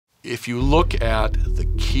If you look at the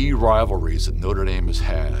key rivalries that Notre Dame has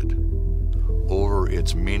had over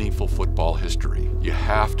its meaningful football history, you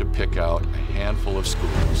have to pick out a handful of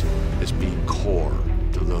schools as being core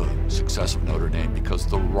to the success of Notre Dame because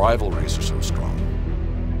the rivalries are so strong.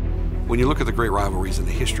 When you look at the great rivalries in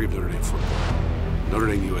the history of Notre Dame football, Notre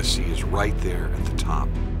Dame USC is right there at the top.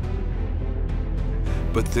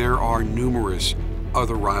 But there are numerous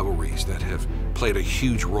other rivalries that have played a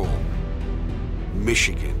huge role.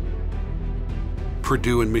 Michigan,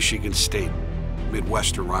 Purdue and Michigan State,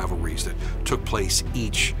 Midwestern rivalries that took place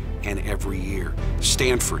each and every year.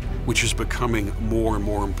 Stanford, which is becoming more and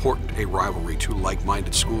more important, a rivalry to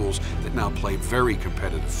like-minded schools that now play very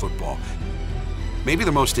competitive football. Maybe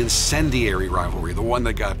the most incendiary rivalry, the one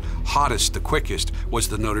that got hottest the quickest, was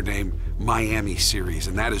the Notre Dame-Miami series,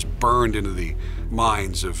 and that is burned into the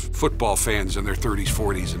minds of football fans in their 30s,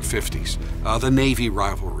 40s, and 50s. The Navy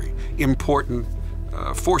rivalry, important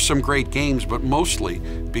for some great games, but mostly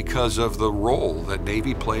because of the role that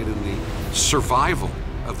Navy played in the survival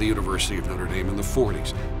of the University of Notre Dame in the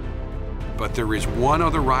 40s. But there is one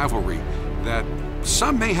other rivalry that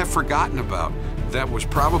some may have forgotten about that was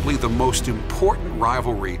probably the most important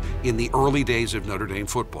rivalry in the early days of Notre Dame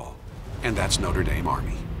football, and that's Notre Dame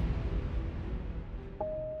Army.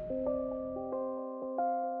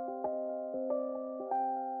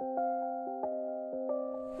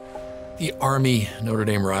 The Army-Notre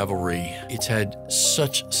Dame rivalry, it's had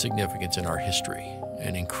such significance in our history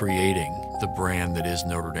and in creating the brand that is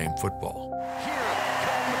Notre Dame football. Here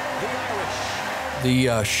come the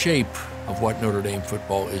Irish. The shape of what Notre Dame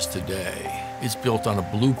football is today is built on a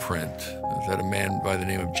blueprint that a man by the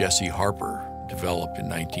name of Jesse Harper developed in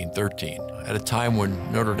 1913, at a time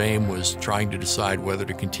when Notre Dame was trying to decide whether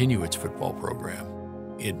to continue its football program.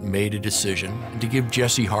 It made a decision to give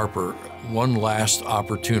Jesse Harper one last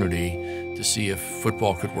opportunity to see if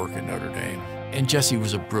football could work at Notre Dame. And Jesse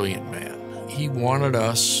was a brilliant man. He wanted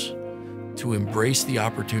us to embrace the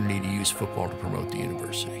opportunity to use football to promote the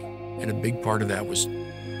university. And a big part of that was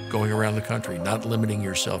going around the country, not limiting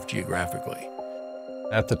yourself geographically.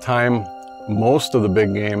 At the time, most of the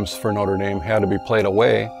big games for Notre Dame had to be played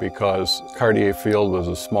away because Cartier Field was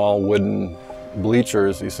a small wooden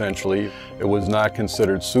bleachers, essentially. It was not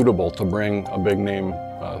considered suitable to bring a big name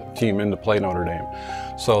team in to play Notre Dame.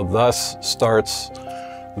 So thus starts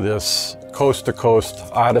this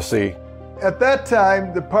coast-to-coast odyssey. At that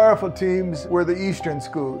time, the powerful teams were the Eastern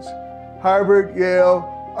schools, Harvard,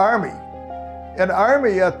 Yale, Army. And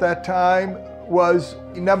Army at that time was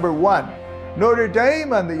number one. Notre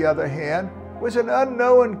Dame, on the other hand, was an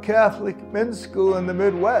unknown Catholic men's school in the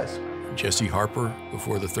Midwest. Jesse Harper,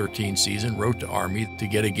 before the 13 season, wrote to Army to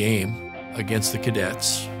get a game against the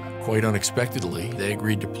Cadets. Quite unexpectedly, they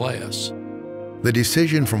agreed to play us. The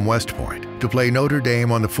decision from West Point to play Notre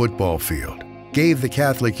Dame on the football field gave the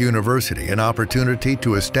Catholic University an opportunity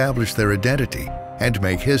to establish their identity and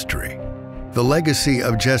make history. The legacy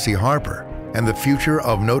of Jesse Harper and the future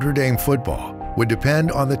of Notre Dame football would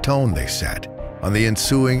depend on the tone they set on the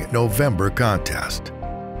ensuing November contest.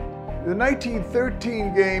 The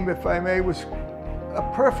 1913 game, if I may, was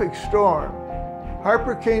a perfect storm.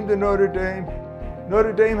 Harper came to Notre Dame.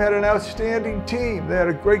 Notre Dame had an outstanding team. They had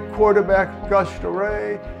a great quarterback, Gus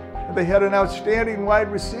Doray. They had an outstanding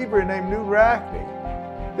wide receiver named New Rackney.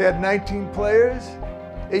 They had 19 players,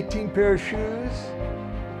 18 pair of shoes.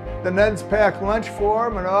 The nuns packed lunch for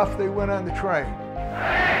them, and off they went on the train.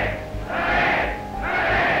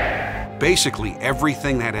 Basically,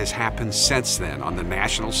 everything that has happened since then on the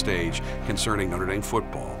national stage concerning Notre Dame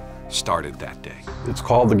football started that day. It's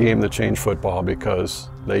called the game that changed football because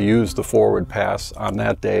they used the forward pass on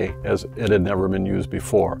that day as it had never been used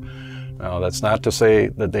before. Now, that's not to say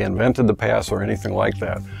that they invented the pass or anything like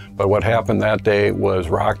that, but what happened that day was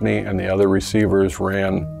Rockney and the other receivers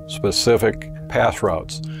ran specific pass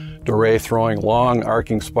routes. Doray throwing long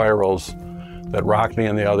arcing spirals that Rockney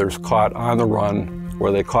and the others caught on the run,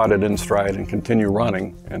 where they caught it in stride and continued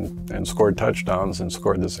running and scored touchdowns and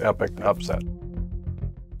scored this epic upset.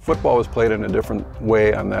 Football was played in a different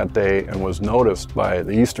way on that day and was noticed by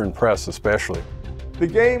the Eastern press especially. The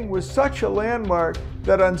game was such a landmark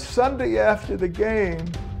that on Sunday after the game,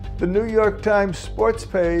 the New York Times sports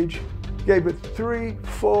page gave it 3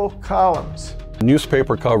 full columns.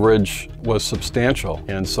 Newspaper coverage was substantial,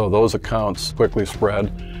 and so those accounts quickly spread,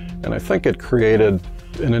 and I think it created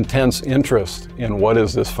an intense interest in what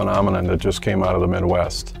is this phenomenon that just came out of the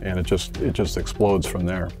Midwest, and it just explodes from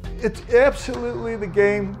there. It's absolutely the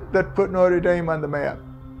game that put Notre Dame on the map.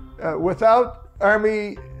 Without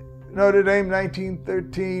Army Notre Dame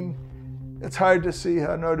 1913, it's hard to see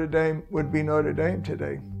how Notre Dame would be Notre Dame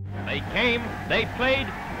today. They came, they played,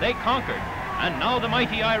 they conquered. And now the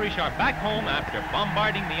mighty Irish are back home after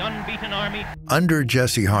bombarding the unbeaten Army. Under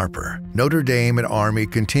Jesse Harper, Notre Dame and Army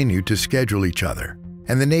continued to schedule each other,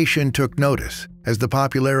 and the nation took notice as the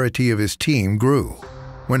popularity of his team grew.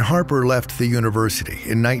 When Harper left the university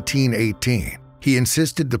in 1918, he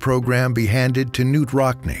insisted the program be handed to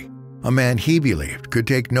Notre, a man he believed could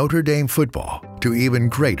take Notre Dame football to even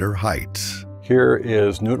greater heights. Here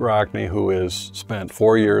is Newt Rockne, who has spent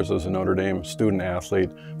 4 years as a Notre Dame student athlete,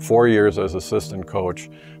 4 years as assistant coach,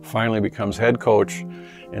 finally becomes head coach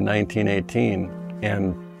in 1918,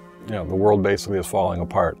 and the world basically is falling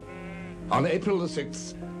apart. On April the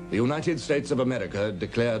 6th, the United States of America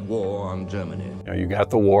declared war on Germany. You got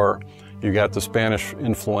the war, you got the Spanish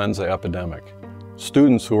influenza epidemic.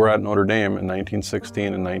 Students who were at Notre Dame in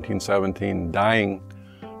 1916 and 1917 dying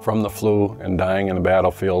from the flu and dying in the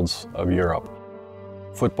battlefields of Europe.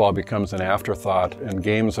 Football becomes an afterthought, and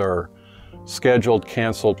games are scheduled,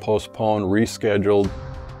 canceled, postponed, rescheduled.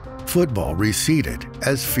 Football receded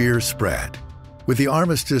as fear spread. With the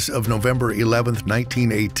armistice of November 11,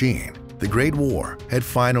 1918, the Great War had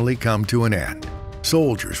finally come to an end.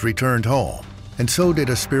 Soldiers returned home, and so did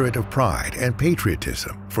a spirit of pride and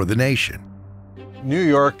patriotism for the nation. New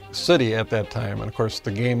York City at that time, and of course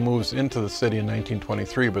the game moves into the city in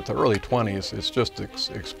 1923, but the early 20s is just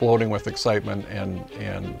exploding with excitement and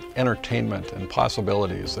entertainment and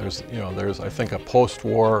possibilities. There's I think a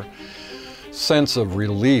post-war sense of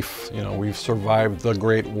relief. We've survived the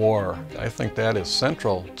Great War. I think that is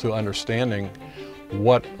central to understanding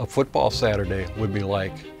what a football Saturday would be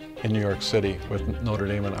like in New York City with Notre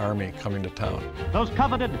Dame and Army coming to town. Those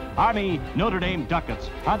coveted Army-Notre Dame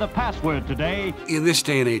ducats are the password today. In this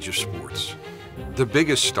day and age of sports, the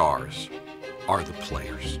biggest stars are the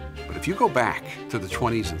players. But if you go back to the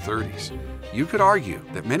 20s and 30s, you could argue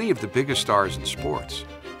that many of the biggest stars in sports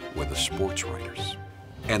were the sports writers.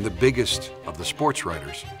 And the biggest of the sports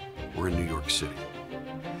writers were in New York City.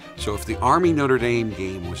 So if the Army-Notre Dame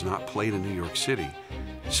game was not played in New York City,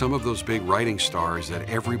 some of those big writing stars that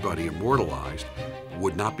everybody immortalized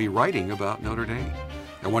would not be writing about Notre Dame.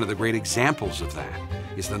 And one of the great examples of that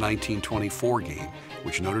is the 1924 game,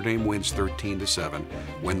 which Notre Dame wins 13-7,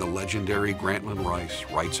 when the legendary Grantland Rice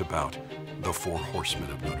writes about the Four Horsemen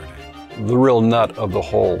of Notre Dame. The real nut of the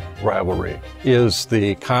whole rivalry is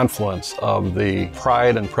the confluence of the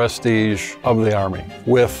pride and prestige of the Army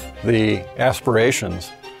with the aspirations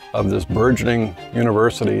of this burgeoning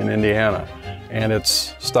university in Indiana and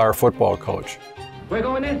its star football coach. We're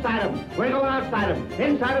going inside them, we're going outside them,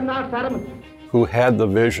 inside them, outside them. Who had the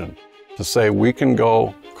vision to say, we can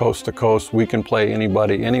go coast to coast, we can play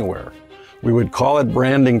anybody anywhere. We would call it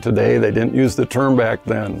branding today. They didn't use the term back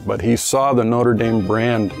then, but he saw the Notre Dame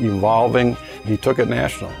brand evolving. He took it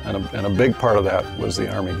national, and a big part of that was the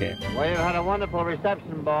Army game. Well, you had a wonderful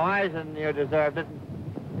reception, boys, and you deserved it.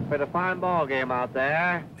 You played a fine ball game out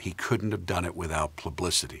there. He couldn't have done it without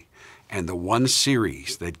publicity. And the one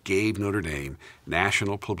series that gave Notre Dame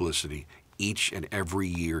national publicity each and every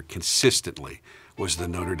year consistently was the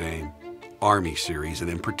Notre Dame Army series, and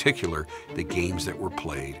in particular, the games that were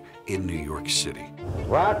played in New York City.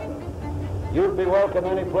 What? You'd be welcome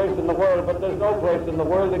any place in the world, but there's no place in the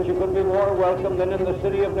world that you could be more welcome than in the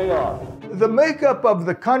city of New York. The makeup of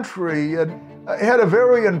the country had a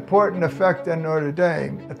very important effect on Notre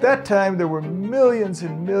Dame. At that time, there were millions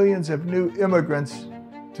and millions of new immigrants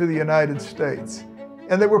to the United States,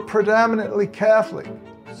 and they were predominantly Catholic.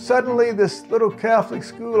 Suddenly, this little Catholic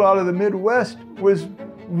school out of the Midwest was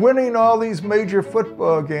winning all these major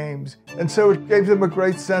football games, and so it gave them a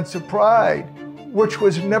great sense of pride, which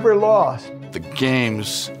was never lost. The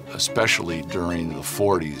games, especially during the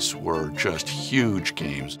 40s, were just huge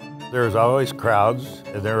games. There's always crowds,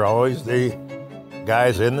 and there were always the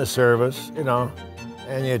guys in the service,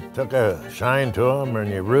 and you took a shine to them, and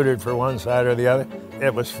you rooted for one side or the other.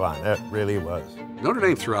 It was fun, it really was. Notre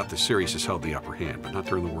Dame throughout the series has held the upper hand, but not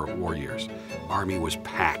during the World War years. Army was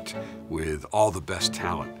packed with all the best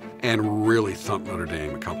talent and really thumped Notre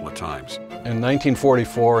Dame a couple of times. In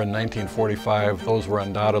 1944 and 1945, those were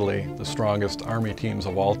undoubtedly the strongest Army teams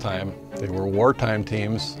of all time. They were wartime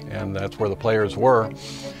teams, and that's where the players were.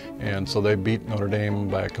 And so they beat Notre Dame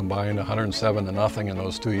by a combined 107-0 in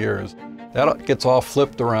those 2 years. That gets all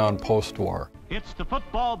flipped around post-war. It's the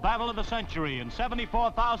football battle of the century, and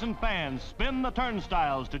 74,000 fans spin the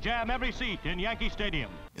turnstiles to jam every seat in Yankee Stadium.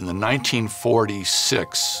 In the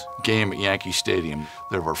 1946 game at Yankee Stadium,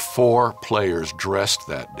 there were 4 players dressed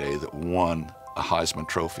that day that won a Heisman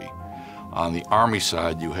Trophy. On the Army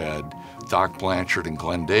side, you had Doc Blanchard and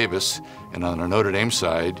Glenn Davis, and on the Notre Dame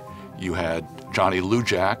side, you had Johnny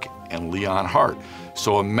Lujack and Leon Hart.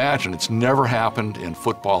 So imagine, it's never happened in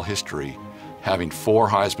football history, having 4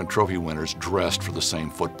 Heisman Trophy winners dressed for the same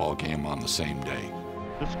football game on the same day.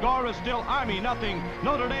 The score is still Army nothing,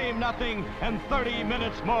 Notre Dame nothing, and 30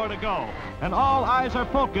 minutes more to go. And all eyes are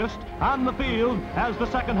focused on the field as the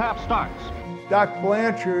second half starts. Doc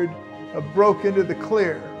Blanchard broke into the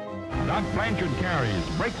clear. Doc Blanchard carries,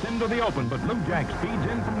 breaks into the open, but Lou Jack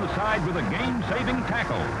speeds in from the side with a game-saving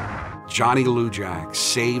tackle. Johnny Lou Jack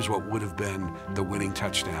saves what would have been the winning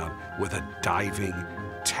touchdown with a diving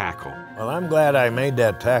tackle. Well, I'm glad I made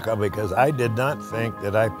that tackle because I did not think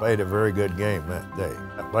that I played a very good game that day.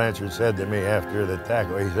 Blanchard said to me after the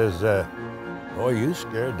tackle, he says, "Boy, you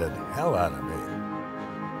scared the hell out of me."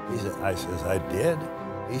 I says, "I did?"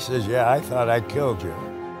 He says, "Yeah, I thought I killed you."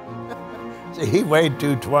 See, he weighed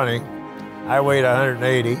 220, I weighed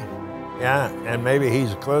 180. Yeah, and maybe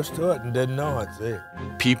he's close to it and didn't know it, see.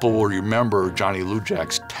 People will remember Johnny Lou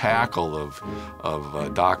Jack's tackle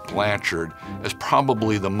of Doc Blanchard as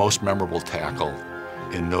probably the most memorable tackle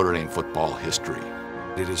in Notre Dame football history.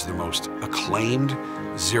 It is the most acclaimed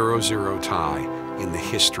 0-0 tie in the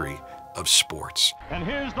history of sports. And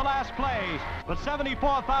here's the last play, but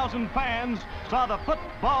 74,000 fans saw the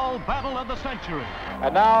football battle of the century.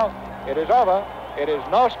 And now it is over. It is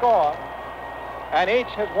no score. And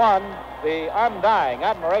each has won the undying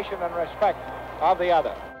admiration and respect of the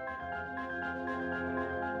other.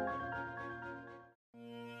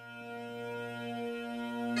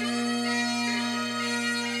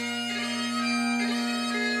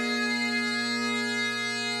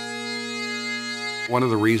 One of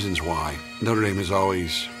the reasons why Notre Dame has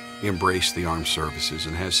always embraced the armed services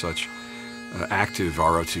and has such active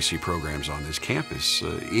ROTC programs on this campus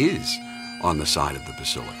is on the side of the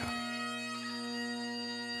Basilica.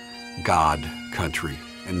 God, country,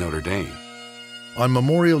 and Notre Dame. On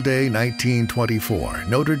Memorial Day 1924,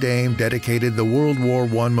 Notre Dame dedicated the World War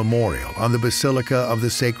I Memorial on the Basilica of the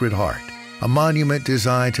Sacred Heart, a monument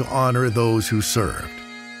designed to honor those who served.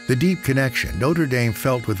 The deep connection Notre Dame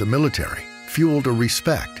felt with the military fueled a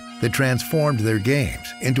respect that transformed their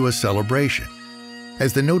games into a celebration.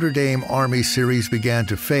 As the Notre Dame Army series began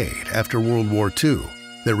to fade after World War II,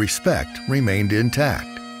 their respect remained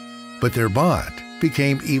intact. But their bond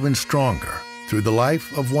became even stronger through the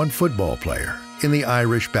life of one football player in the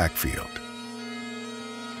Irish backfield.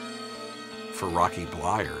 For Rocky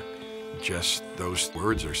Blyer, just those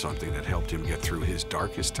words are something that helped him get through his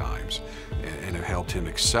darkest times and have helped him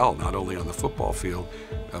excel not only on the football field,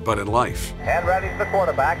 but in life. And ready's the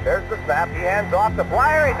quarterback. There's the snap. He hands off to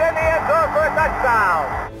Blyer. He's in the end zone for a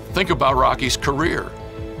touchdown. Think about Rocky's career.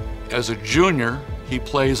 As a junior, he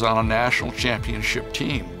plays on a national championship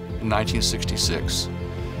team in 1966.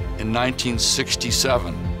 In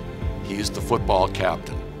 1967, he's the football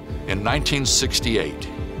captain. In 1968,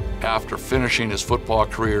 after finishing his football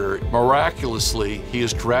career, miraculously, he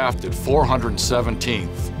is drafted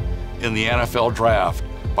 417th in the NFL draft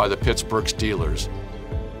by the Pittsburgh Steelers.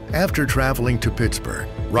 After traveling to Pittsburgh,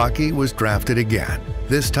 Rocky was drafted again,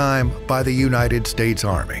 this time by the United States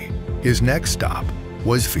Army. His next stop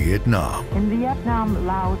was Vietnam. In Vietnam,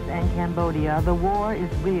 Laos, and Cambodia, the war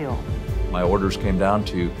is real. My orders came down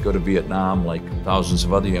to go to Vietnam like thousands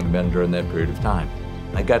of other young men during that period of time.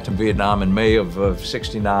 I got to Vietnam in May of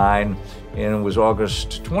 '69, and it was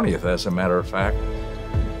August 20th, as a matter of fact.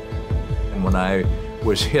 And when I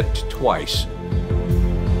was hit twice.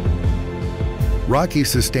 Rocky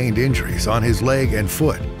sustained injuries on his leg and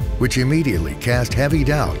foot, which immediately cast heavy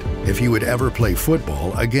doubt if he would ever play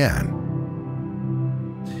football again.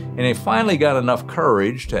 And I finally got enough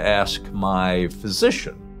courage to ask my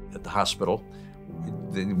physician at the hospital,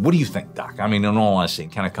 "What do you think, Doc? I mean, in all honesty,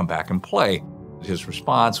 can I come back and play?" His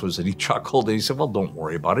response was that he chuckled and he said, "Well, don't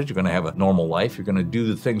worry about it. You're going to have a normal life. You're going to do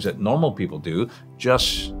the things that normal people do.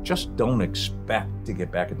 Just don't expect to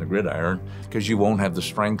get back in the gridiron because you won't have the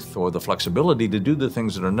strength or the flexibility to do the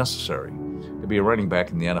things that are necessary to be a running back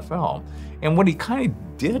in the NFL." And what he kind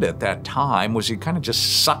of did at that time was he kind of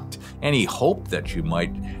just sucked any hope that you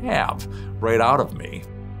might have right out of me.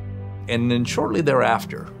 And then shortly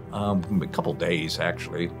thereafter, a couple days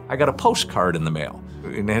actually, I got a postcard in the mail.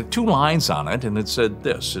 And it had 2 lines on it, and it said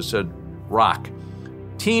this. It said, "Rock,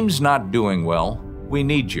 team's not doing well. We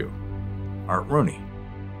need you. Art Rooney."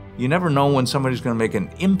 You never know when somebody's going to make an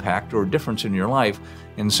impact or a difference in your life,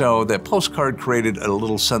 and so that postcard created a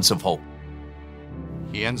little sense of hope.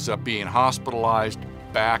 He ends up being hospitalized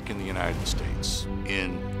back in the United States.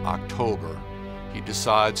 In October, he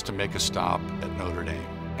decides to make a stop at Notre Dame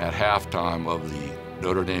at halftime of the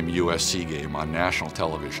Notre Dame USC game on national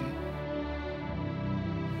television.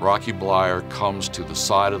 Rocky Blyer comes to the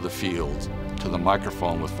side of the field, to the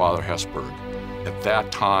microphone with Father Hesburgh, At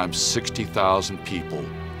that time, 60,000 people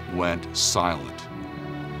went silent.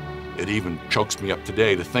 It even chokes me up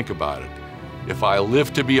today to think about it. If I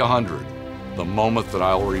live to be 100, the moment that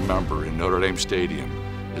I will remember in Notre Dame Stadium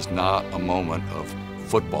is not a moment of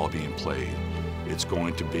football being played. It's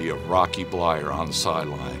going to be of Rocky Bleier on the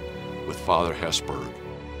sideline with Father Hesburgh.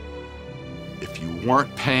 If you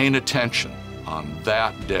weren't paying attention on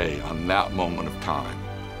that day, on that moment of time,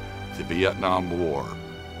 the Vietnam War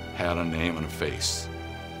had a name and a face.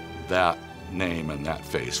 That name and that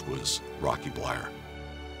face was Rocky Bleier.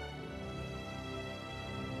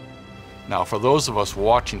 Now, for those of us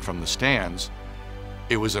watching from the stands,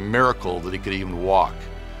 it was a miracle that he could even walk,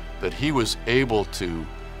 that he was able to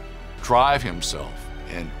drive himself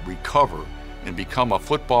and recover and become a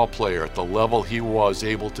football player at the level he was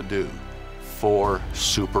able to do. 4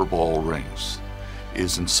 Super Bowl rings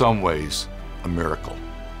is in some ways a miracle.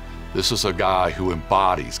 This is a guy who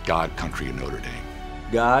embodies God, country, and Notre Dame.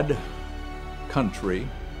 God, country,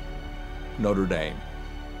 Notre Dame.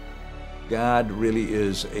 God really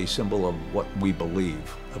is a symbol of what we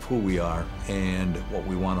believe, of who we are, and what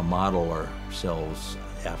we want to model ourselves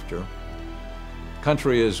after.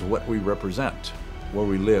 Country is what we represent, where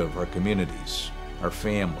we live, our communities, our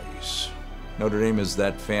families. Notre Dame is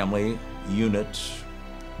that family unit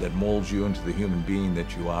that molds you into the human being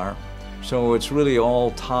that you are. So it's really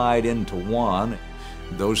all tied into one,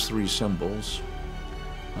 those 3 symbols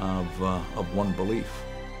of one belief.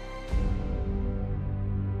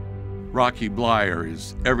 Rocky Bleier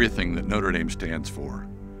is everything that Notre Dame stands for.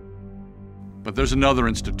 But there's another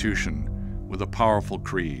institution with a powerful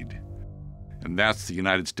creed, and that's the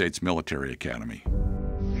United States Military Academy.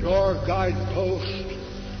 Your guidepost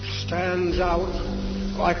stands out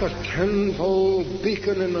like a tenfold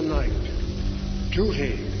beacon in the night.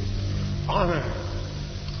 Duty, honor,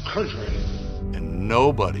 country. And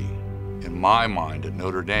nobody, in my mind, at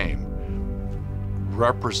Notre Dame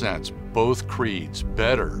represents both creeds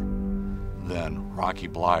better than Rocky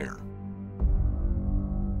Bleier.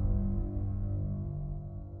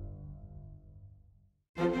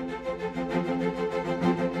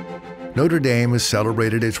 Notre Dame has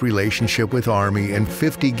celebrated its relationship with Army in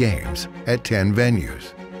 50 games at 10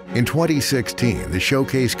 venues. In 2016, the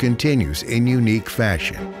showcase continues in unique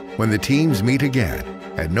fashion when the teams meet again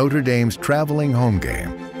at Notre Dame's traveling home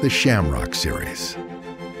game, the Shamrock Series.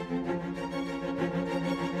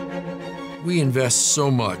 We invest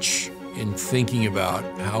so much in thinking about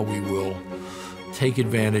how we will take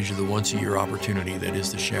advantage of the once-a-year opportunity that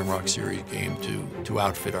is the Shamrock Series game to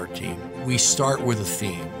outfit our team. We start with a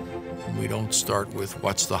theme. We don't start with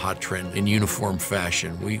what's the hot trend in uniform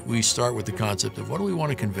fashion. We start with the concept of what do we want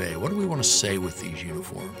to convey? What do we want to say with these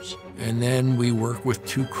uniforms? And then we work with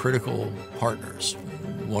 2 critical partners.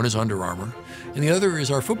 One is Under Armour, and the other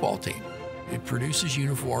is our football team. It produces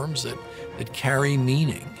uniforms that carry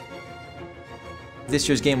meaning. This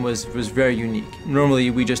year's game was very unique. Normally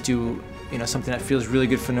we just do something that feels really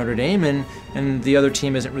good for Notre Dame and the other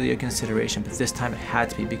team isn't really a consideration, but this time it had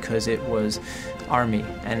to be because it was Army,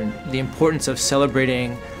 and the importance of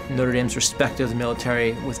celebrating Notre Dame's respect of the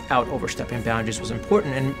military without overstepping boundaries was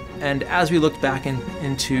important. And as we looked back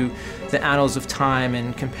into the annals of time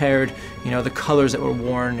and compared the colors that were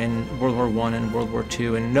worn in World War I and World War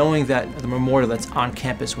II, and knowing that the memorial that's on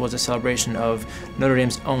campus was a celebration of Notre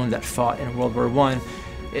Dame's own that fought in World War I,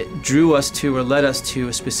 it drew us to, or led us to,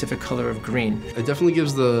 a specific color of green. It definitely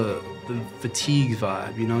gives the fatigue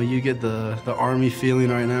vibe. You get the Army feeling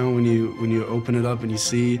right now when you open it up and you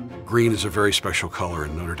see. Green is a very special color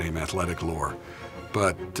in Notre Dame athletic lore,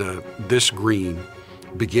 but this green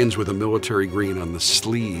begins with a military green on the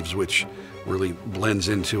sleeves, which really blends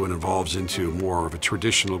into and evolves into more of a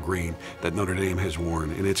traditional green that Notre Dame has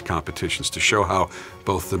worn in its competitions to show how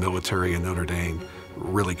both the military and Notre Dame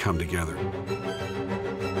really come together.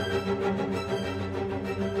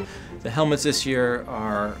 The helmets this year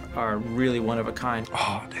are really one of a kind.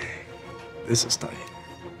 Oh, dang. This is tight.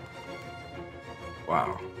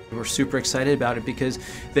 Wow. We're super excited about it because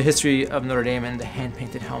the history of Notre Dame and the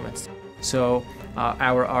hand-painted helmets. So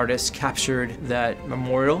our artists captured that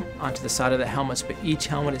memorial onto the side of the helmets, but each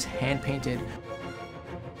helmet is hand-painted.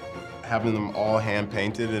 Having them all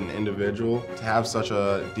hand-painted and individual, to have such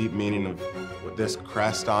a deep meaning with this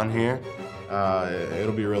crest on here,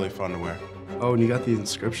 it'll be really fun to wear. Oh, and you got the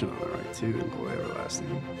inscription on it, right, too, in Glory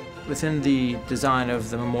Everlasting. Within the design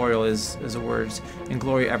of the memorial is the words, "In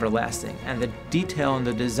Glory Everlasting," and the detail and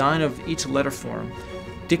the design of each letter form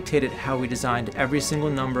dictated how we designed every single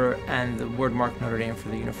number and the word mark Notre Dame for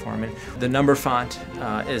the uniform. And the number font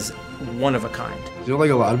is one of a kind. I feel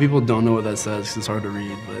like a lot of people don't know what that says because it's hard to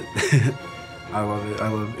read, but I love it. I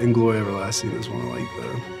love In Glory Everlasting is one of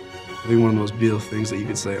I think one of the most beautiful things that you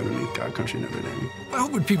could say underneath God Country Notre Dame. I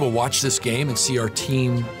hope when people watch this game and see our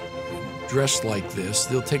team dressed like this,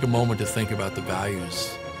 they'll take a moment to think about the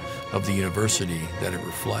values of the university that it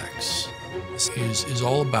reflects. This is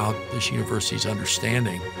all about this university's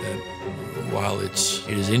understanding that while it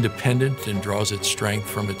is independent and draws its strength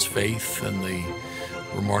from its faith and the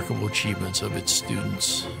remarkable achievements of its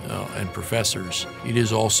students and professors, it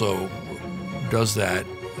is also does that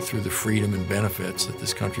through the freedom and benefits that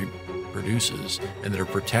this country produces and that are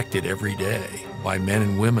protected every day by men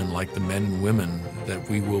and women like the men and women that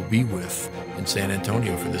we will be with in San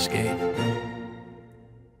Antonio for this game.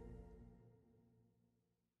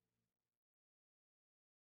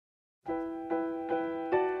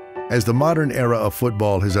 As the modern era of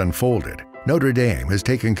football has unfolded, Notre Dame has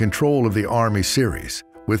taken control of the Army Series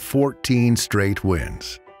with 14 straight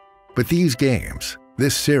wins. But these games,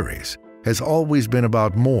 this series, has always been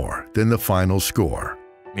about more than the final score.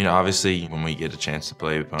 I mean, obviously, when we get a chance to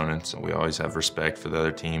play opponents, we always have respect for the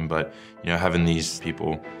other team, but, having these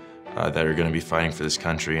people that are going to be fighting for this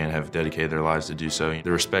country and have dedicated their lives to do so,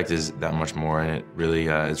 the respect is that much more, and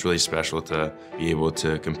it's really special to be able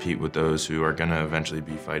to compete with those who are going to eventually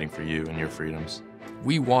be fighting for you and your freedoms.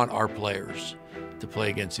 We want our players to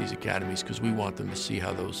play against these academies because we want them to see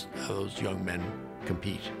how those young men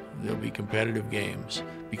compete. There'll be competitive games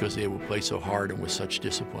because they will play so hard and with such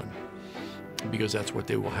discipline, because that's what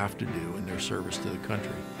they will have to do in their service to the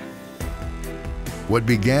country. What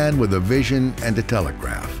began with a vision and a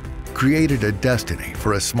telegraph created a destiny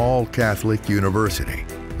for a small Catholic university,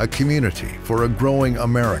 a community for a growing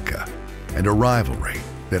America, and a rivalry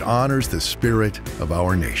that honors the spirit of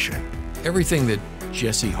our nation. Everything that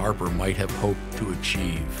Jesse Harper might have hoped to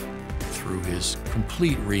achieve through his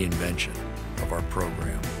complete reinvention of our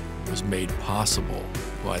program was made possible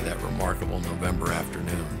by that remarkable November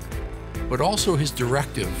afternoon. But also his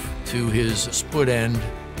directive to his split-end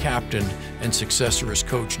captain and successor as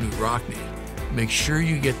coach, Newt Rockne. Make sure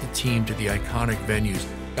you get the team to the iconic venues.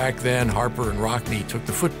 Back then, Harper and Rockne took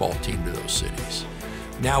the football team to those cities.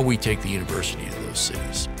 Now we take the university to those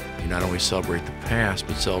cities. We not only celebrate the past,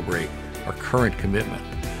 but celebrate our current commitment.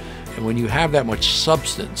 And when you have that much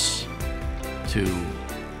substance to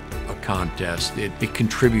a contest, it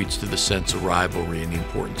contributes to the sense of rivalry and the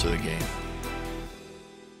importance of the game.